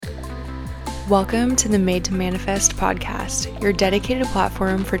Welcome to the Made to Manifest podcast, your dedicated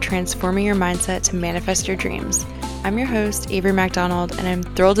platform for transforming your mindset to manifest your dreams. I'm your host, Avery MacDonald, and I'm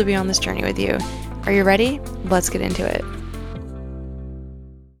thrilled to be on this journey with you. Are you ready? Let's get into it.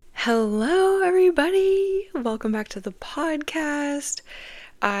 Hello, everybody. Welcome back to the podcast.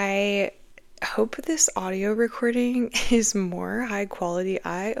 I hope this audio recording is more high quality.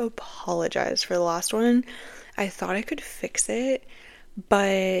 I apologize for the last one. I thought I could fix it,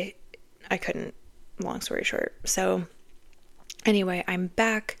 but I couldn't, long story short. So anyway, I'm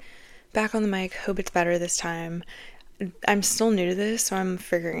back on the mic. Hope it's better this time. I'm still new to this, so I'm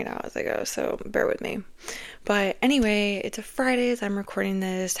figuring it out as I go, so bear with me. But anyway, it's a Friday as I'm recording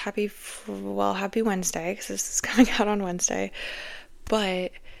this. Happy Wednesday, because this is coming out on Wednesday.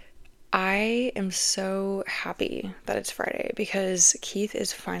 But I am so happy that it's Friday because Keith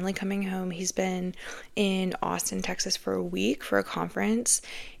is finally coming home. He's been in Austin, Texas for a week for a conference,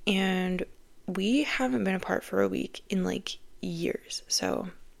 and we haven't been apart for a week in like years. So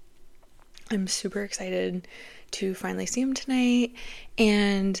I'm super excited to finally see him tonight.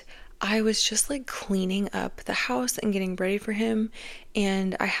 And I was just like cleaning up the house and getting ready for him.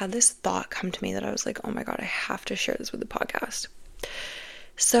 And I had this thought come to me that I was like, oh my God, I have to share this with the podcast.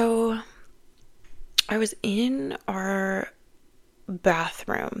 So I was in our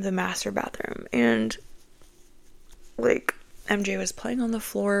bathroom, the master bathroom, and like MJ was playing on the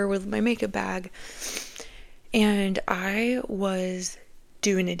floor with my makeup bag, and I was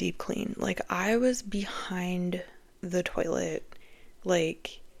doing a deep clean. Like, I was behind the toilet,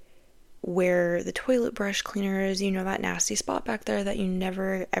 like where the toilet brush cleaner is, you know, that nasty spot back there that you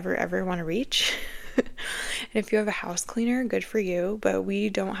never ever want to reach. And if you have a house cleaner, good for you, but we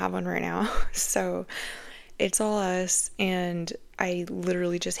don't have one right now, so it's all us, and I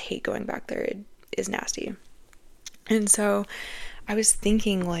literally just hate going back there. It is nasty. And so I was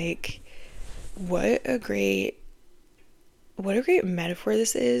thinking, like, what a great metaphor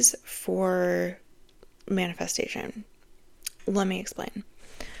this is for manifestation. Let me explain.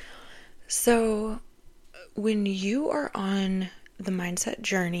 So when you are on the mindset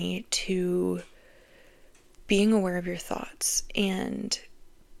journey to being aware of your thoughts and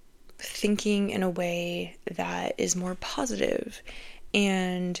thinking in a way that is more positive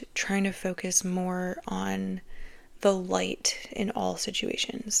and trying to focus more on the light in all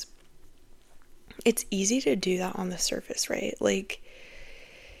situations, it's easy to do that on the surface, right? Like,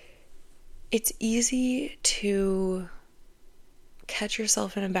 it's easy to catch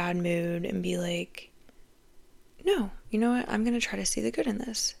yourself in a bad mood and be like, no, you know what? I'm going to try to see the good in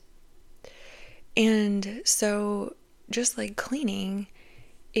this. And so just like cleaning,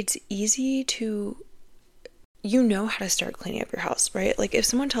 it's easy to, you know how to start cleaning up your house, right? Like, if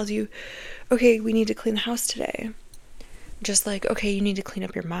someone tells you, okay, we need to clean the house today, just like, okay, you need to clean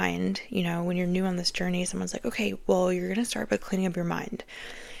up your mind. You know, when you're new on this journey, someone's like, okay, well, you're going to start by cleaning up your mind.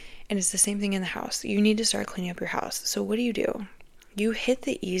 And it's the same thing in the house. You need to start cleaning up your house. So what do? You hit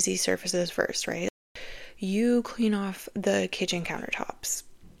the easy surfaces first, right? You clean off the kitchen countertops,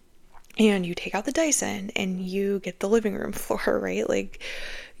 and you take out the Dyson, and you get the living room floor, right? Like,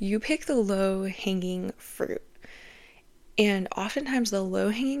 you pick the low-hanging fruit. And oftentimes the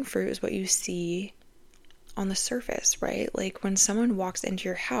low-hanging fruit is what you see on the surface, right? Like, when someone walks into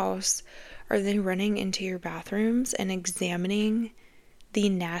your house, are they running into your bathrooms and examining the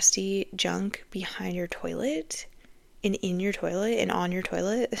nasty junk behind your toilet and in your toilet and on your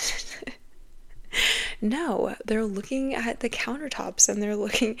toilet? No, they're looking at the countertops, and they're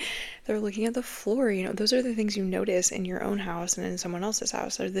looking at the floor. You know, those are the things you notice in your own house and in someone else's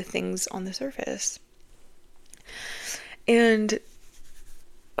house, are the things on the surface. And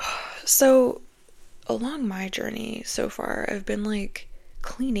so along my journey so far, I've been like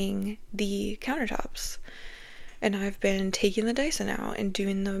cleaning the countertops, and I've been taking the Dyson out and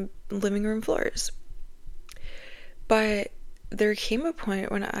doing the living room floors. But there came a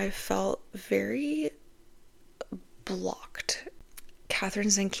point when I felt very blocked. Catherine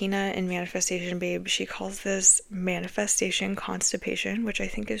Zankina in Manifestation Babe, she calls this manifestation constipation, which I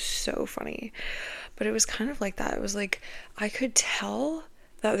think is so funny. But it was kind of like that. It was like, I could tell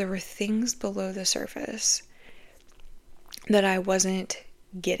that there were things below the surface that I wasn't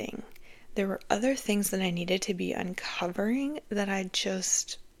getting. There were other things that I needed to be uncovering that I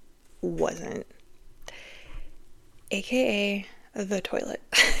just wasn't. AKA the toilet.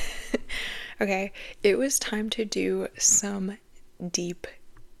 Okay, it was time to do some deep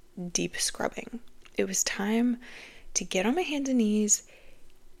scrubbing. It was time to get on my hands and knees,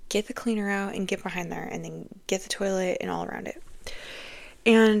 get the cleaner out and get behind there, and then get the toilet and all around it.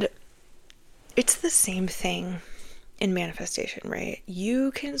 And it's the same thing in manifestation, right?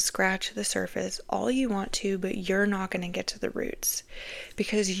 You can scratch the surface all you want to, but you're not going to get to the roots,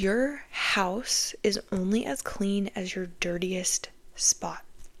 because your house is only as clean as your dirtiest spot.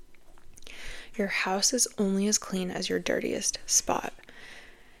 Your house is only as clean as your dirtiest spot.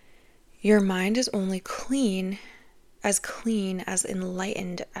 Your mind is only clean as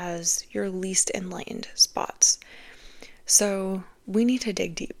enlightened as your least enlightened spots. So we need to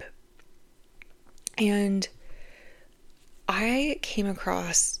dig deep. And I came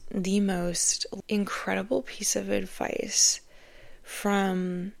across the most incredible piece of advice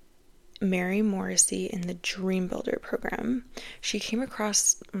from Mary Morrissey in the Dream Builder program. She came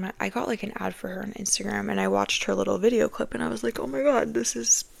across I got like an ad for her on Instagram, and I watched her little video clip, and I was like, oh my god, this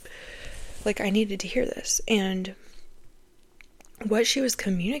is like, I needed to hear this. And what she was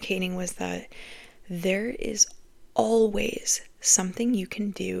communicating was that there is always something you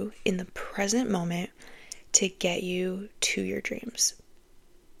can do in the present moment to get you to your dreams.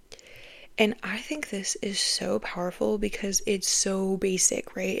 And I think this is so powerful because it's so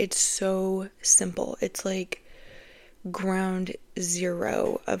basic, right? It's so simple. It's like ground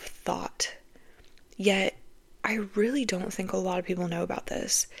zero of thought. Yet, I really don't think a lot of people know about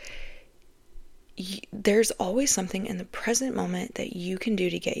this. There's always something in the present moment that you can do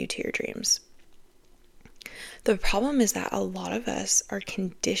to get you to your dreams. The problem is that a lot of us are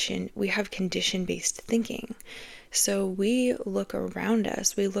we have condition-based thinking. So we look around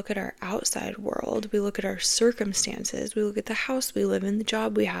us, we look at our outside world, we look at our circumstances, we look at the house we live in, the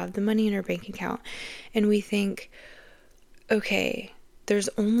job we have, the money in our bank account, and we think, okay, there's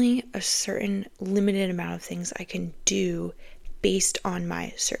only a certain limited amount of things I can do based on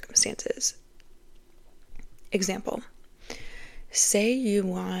my circumstances. Example, say you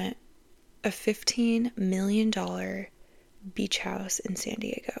want a $15 million beach house in San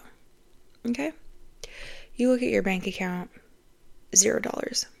Diego. Okay? You look at your bank account,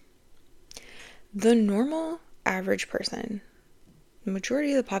 $0. The normal average person, the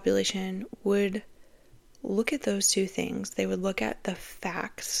majority of the population, would look at those two things. They would look at the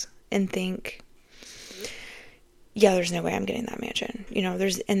facts and think, yeah, there's no way I'm getting that mansion.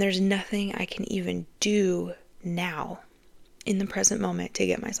 There's nothing I can even do now in the present moment to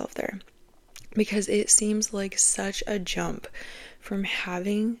get myself there. Because it seems like such a jump from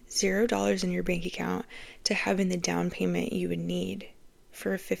having $0 in your bank account to having the down payment you would need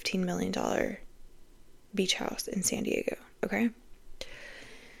for a $15 million beach house in San Diego, okay?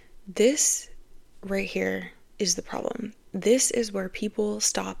 This right here is the problem. This is where people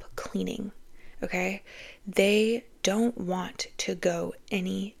stop cleaning, okay? They don't want to go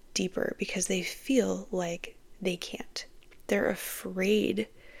any deeper because they feel like they can't. They're afraid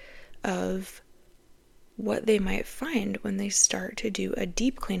of what they might find when they start to do a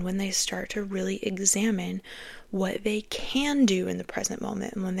deep clean, when they start to really examine what they can do in the present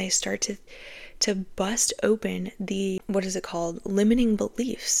moment, and when they start to bust open the, limiting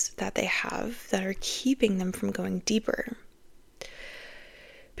beliefs that they have that are keeping them from going deeper.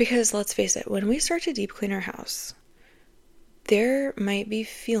 Because let's face it, when we start to deep clean our house, there might be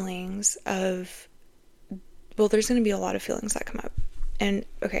feelings of, there's going to be a lot of feelings that come up. And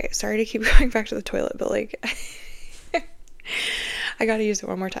okay, sorry to keep going back to the toilet, but like, I gotta use it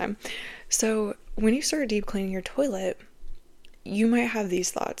one more time. So when you start deep cleaning your toilet, you might have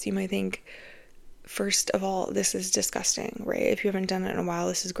these thoughts. You might think, first of all, this is disgusting, right? If you haven't done it in a while,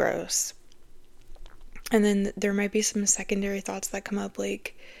 this is gross. And then there might be some secondary thoughts that come up,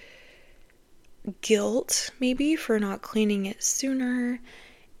 like guilt, maybe, for not cleaning it sooner.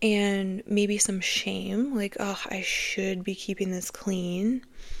 And maybe some shame, like, oh, I should be keeping this clean.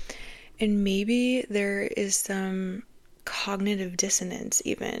 And maybe there is some cognitive dissonance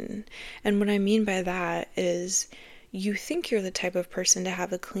even. And what I mean by that is you think you're the type of person to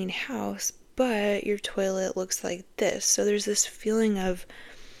have a clean house, but your toilet looks like this. So there's this feeling of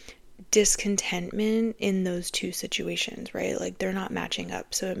discontentment in those two situations, right? Like they're not matching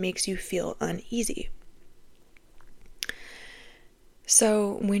up. So it makes you feel uneasy.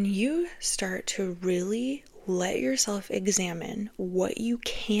 So when you start to really let yourself examine what you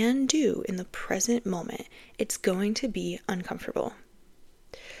can do in the present moment, it's going to be uncomfortable.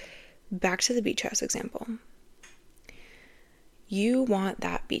 Back to the beach house example. You want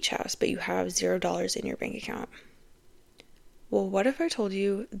that beach house, but you have $0 in your bank account. Well, what if I told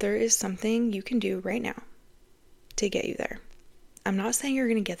you there is something you can do right now to get you there? I'm not saying you're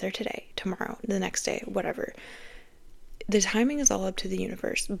going to get there today, tomorrow, the next day, whatever. The timing is all up to the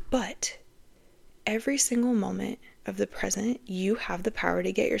universe, but every single moment of the present, you have the power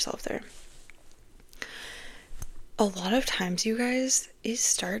to get yourself there. A lot of times, you guys, it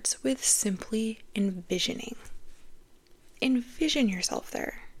starts with simply envisioning. envision yourself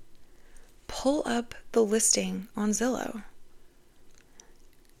there. Pull up the listing on Zillow.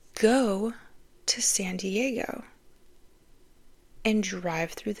 Go to San Diego and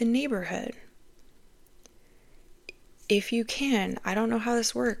drive through the neighborhood. If you can, I don't know how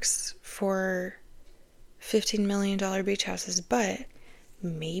this works for $15 million beach houses, but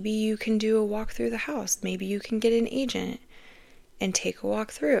maybe you can do a walk through the house. Maybe you can get an agent and take a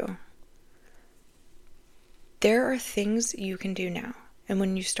walk through. There are things you can do now. And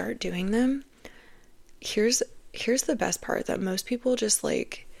when you start doing them, here's the best part that most people just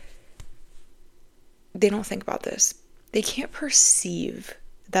like, they don't think about this. They can't perceive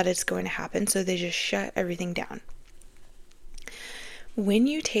that it's going to happen, so they just shut everything down. When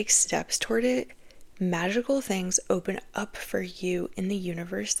you take steps toward it, magical things open up for you in the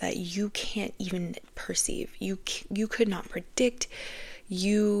universe that you can't even perceive. You could not predict.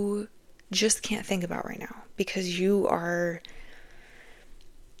 You just can't think about right now because you're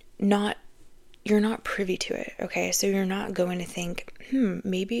not privy to it, okay? So you're not going to think,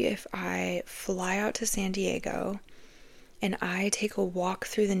 maybe if I fly out to San Diego and I take a walk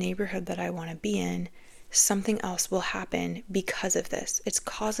through the neighborhood that I want to be in, something else will happen because of this. It's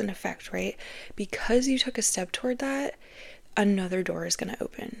cause and effect, right? Because you took a step toward that, another door is going to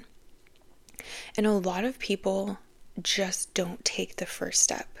open. And a lot of people just don't take the first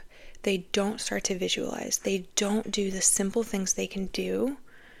step. They don't start to visualize. They don't do the simple things they can do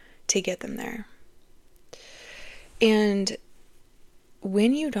to get them there. And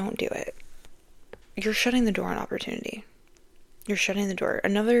when you don't do it, you're shutting the door on opportunity. You're shutting the door.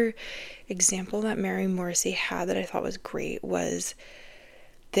 Another example that Mary Morrissey had that I thought was great was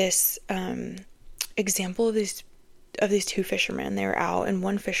this example of these two fishermen. They were out, and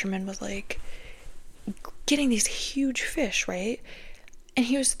one fisherman was like getting these huge fish, right? And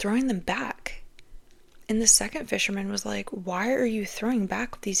he was throwing them back. And the second fisherman was like, why are you throwing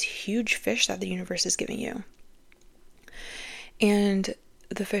back these huge fish that the universe is giving you? And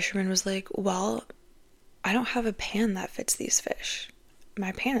the fisherman was like, well, I don't have a pan that fits these fish.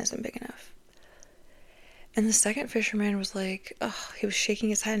 My pan isn't big enough. And the second fisherman was like, he was shaking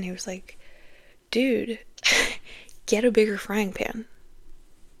his head and he was like, dude, get a bigger frying pan.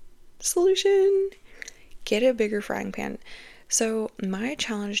 Solution, get a bigger frying pan. So my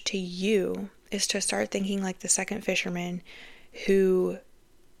challenge to you is to start thinking like the second fisherman who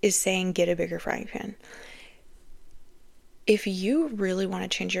is saying, get a bigger frying pan. If you really want to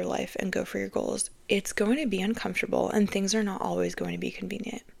change your life and go for your goals, it's going to be uncomfortable and things are not always going to be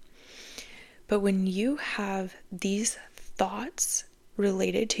convenient. But when you have these thoughts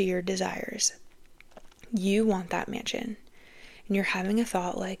related to your desires, you want that mansion, and you're having a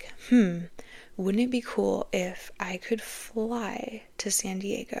thought like, wouldn't it be cool if I could fly to San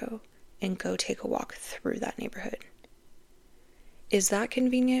Diego and go take a walk through that neighborhood? Is that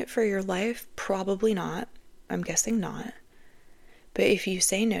convenient for your life? Probably not. I'm guessing not. But if you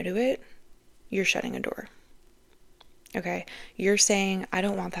say no to it, you're shutting a door. Okay? You're saying, I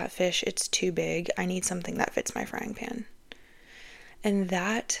don't want that fish. It's too big. I need something that fits my frying pan. And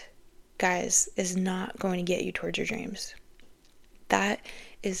that, guys, is not going to get you towards your dreams. That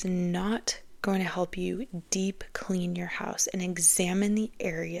is not going to help you deep clean your house and examine the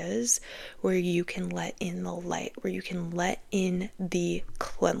areas where you can let in the light, where you can let in the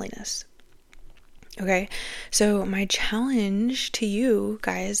cleanliness. Okay, so my challenge to you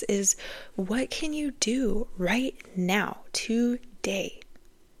guys is, what can you do right now, today,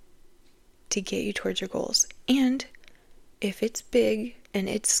 to get you towards your goals? And if it's big and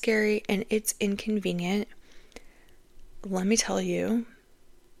it's scary and it's inconvenient, let me tell you,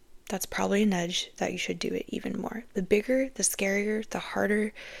 that's probably a nudge that you should do it even more. The bigger, the scarier, the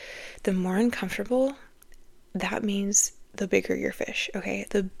harder, the more uncomfortable, that means the bigger your fish, okay?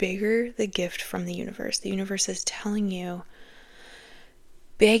 The bigger the gift from the universe. The universe is telling you,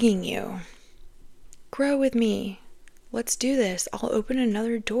 begging you, grow with me. Let's do this. I'll open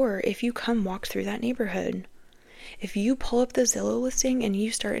another door if you come walk through that neighborhood. If you pull up the Zillow listing and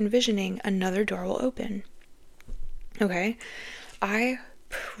you start envisioning, another door will open. Okay? I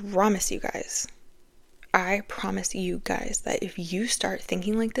promise you guys that if you start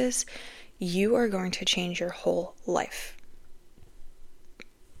thinking like this, you are going to change your whole life.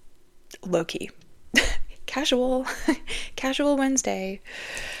 Low-key. Casual Wednesday.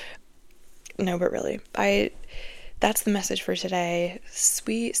 No, but really, that's the message for today.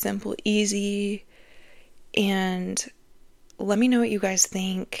 Sweet, simple, easy. And let me know what you guys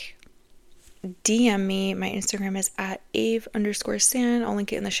think. DM me. My Instagram is @ave_san. I'll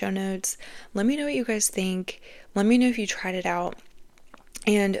link it in the show notes. Let me know what you guys think. Let me know if you tried it out.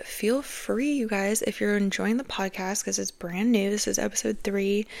 And feel free, you guys, if you're enjoying the podcast, because it's brand new, this is episode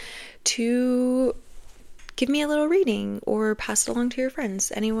 3, to give me a little reading or pass it along to your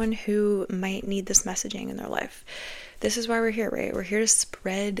friends, anyone who might need this messaging in their life. This is why we're here, right? We're here to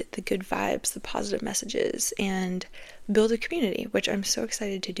spread the good vibes, the positive messages, and build a community, which I'm so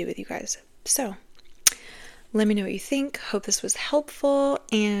excited to do with you guys. So let me know what you think. Hope this was helpful.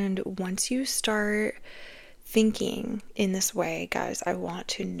 And once you start thinking in this way, guys, I want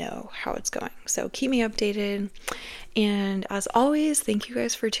to know how it's going. So keep me updated. And as always, thank you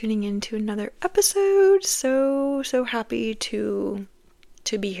guys for tuning in to another episode. So happy to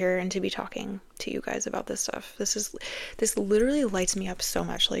be here and to be talking to you guys about this stuff. This literally lights me up so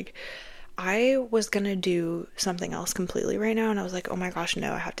much. Like, I was gonna do something else completely right now, and I was like, oh my gosh,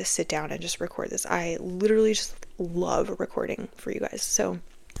 no, I have to sit down and just record this. I literally just love recording for you guys. So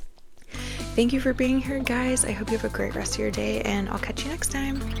thank you for being here, guys. I hope you have a great rest of your day, and I'll catch you next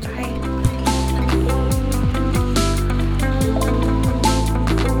time. Bye.